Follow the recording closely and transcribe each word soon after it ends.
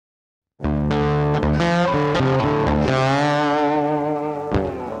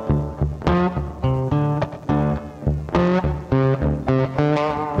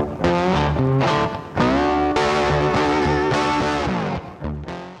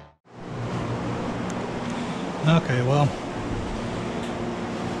Okay, well,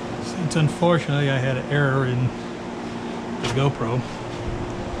 since unfortunately I had an error in the GoPro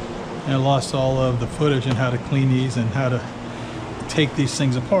and I lost all of the footage on how to clean these and how to take these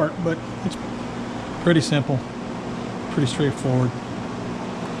things apart, but it's pretty simple, pretty straightforward.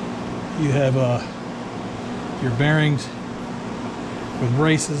 You have your bearings with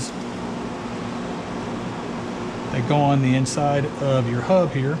braces that go on the inside of your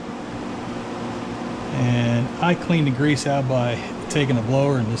hub here, and I cleaned the grease out by taking a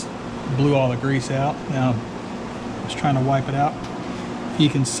blower and just blew all the grease out. Now I was trying to wipe it out. You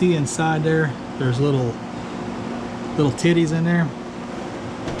can see inside there's little titties in there.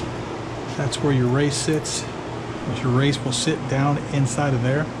 That's where your race sits. Your race will sit down inside of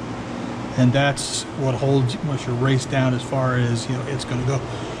there, and that's what holds your race down as far as it's going to go.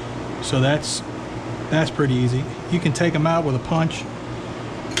 So that's pretty easy. You can take them out with a punch.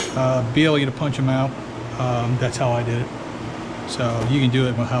 Be able to punch them out. That's how I did it. So you can do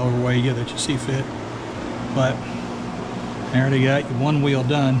it however way that you see fit. But I already got one wheel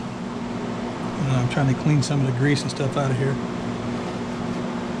done. And I'm trying to clean some of the grease and stuff out of here.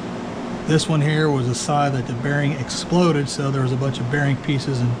 This one here was a side that the bearing exploded, so there was a bunch of bearing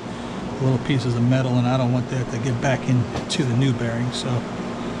pieces and little pieces of metal, and I don't want that to get back into the new bearing. So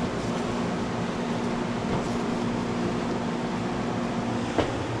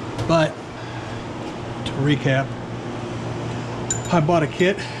but to recap, I bought a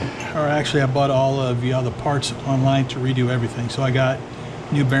kit, or actually I bought all of the other parts online to redo everything. So I got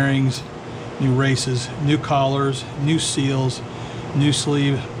new bearings, new races, new collars, new seals, new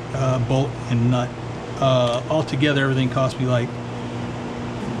sleeve, bolt and nut. Altogether everything cost me like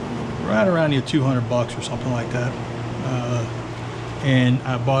right around $200 or something like that. And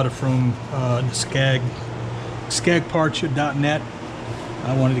I bought it from the scagparts.net.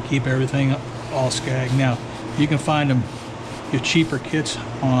 I wanted to keep everything all Scag. Now you can find them, your cheaper kits,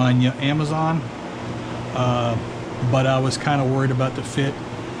 on Amazon, but I was kind of worried about the fit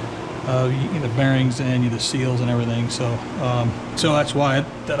of the bearings and the seals and everything. So so that's why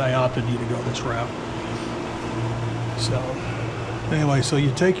I opted to go this route. So anyway, so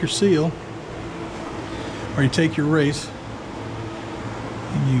you take your seal, or you take your race,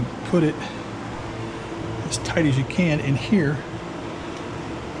 and you put it as tight as you can in here.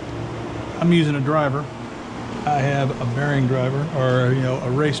 I'm using a driver. I have a bearing driver, or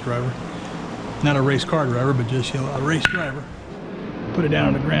a race driver, not a race car driver, but just a race driver. Put it down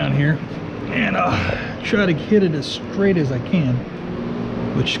on the ground here, and try to hit it as straight as I can,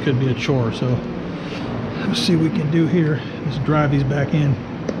 which could be a chore. So let's see what we can do here. Let's drive these back in.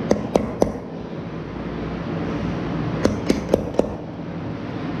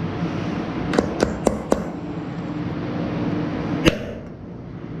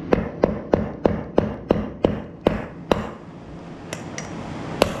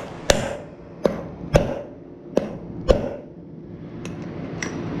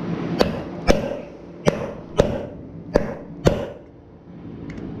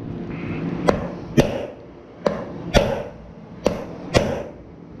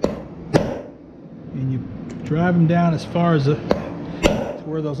 Drive them down as far as to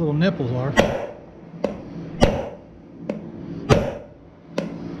where those little nipples are.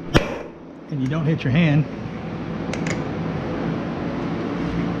 And you don't hit your hand.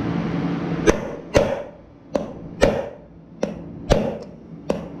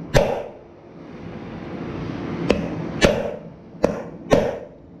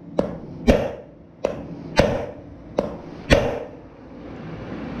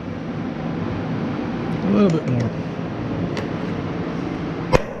 A little bit more.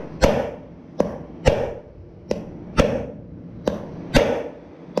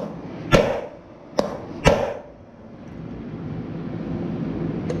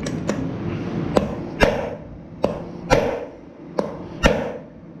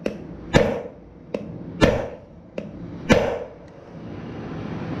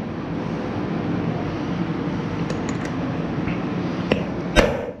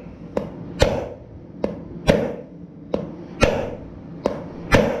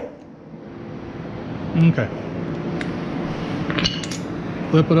 Okay.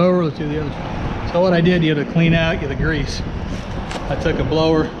 Flip it over, let's do the other side. So what I did, you had to clean out the grease. I took a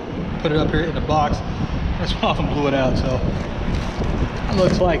blower, put it up here in the box, just off and blew it out. So it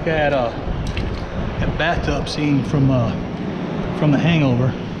looks like that bathtub scene from The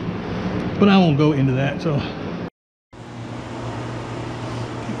Hangover, but I won't go into that. So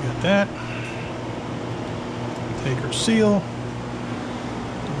got that. Take our seal,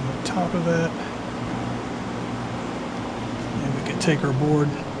 on top of that. And we can take our board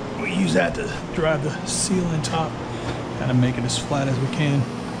We use that to drive the seal in top, kind of make it as flat as we can.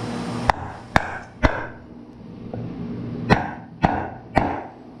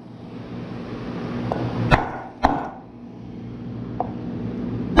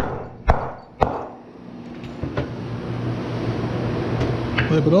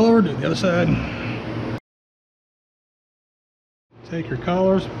 Flip it over, do the other side. Take your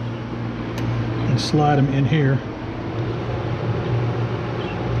collars and slide them in here.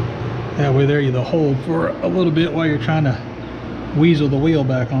 That way there you'll hold for a little bit while you're trying to weasel the wheel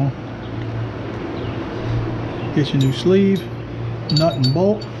back on. Get your new sleeve, nut and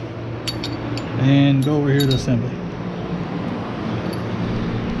bolt, and go over here to assembly.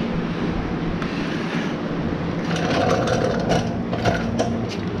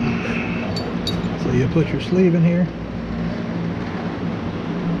 So you put your sleeve in here,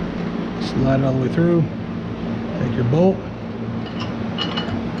 slide it all the way through, take your bolt,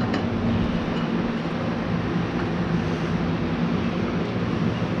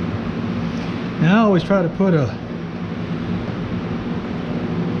 now I always try to put a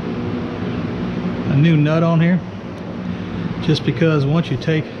new nut on here, just because once you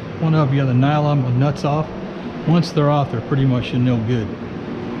take one of the other nylon with nuts off, once they're off, they're pretty much no good.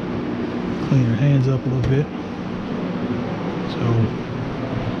 Clean your hands up a little bit. So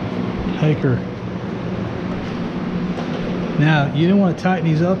take her. Now you don't want to tighten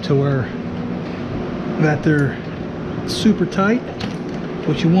these up to where that they're super tight,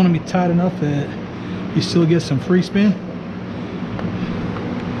 but you want them to be tight enough that you still get some free spin,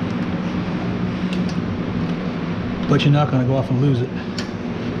 but you're not going to go off and lose it.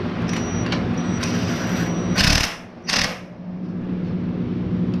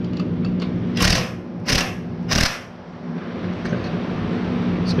 Okay,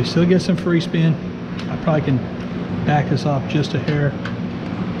 so you still get some free spin. I probably can back this off just a hair,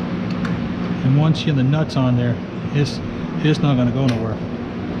 and once you have the nuts on there, it's not going to go nowhere.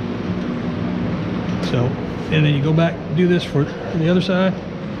 So, and then you go back, do this for the other side.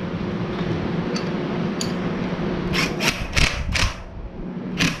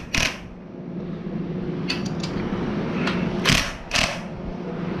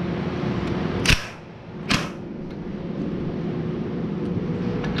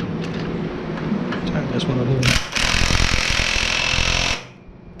 Tighten this one a little bit.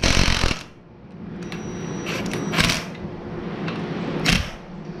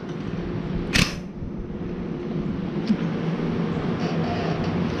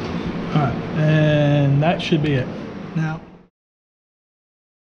 Alright, and that should be it. Now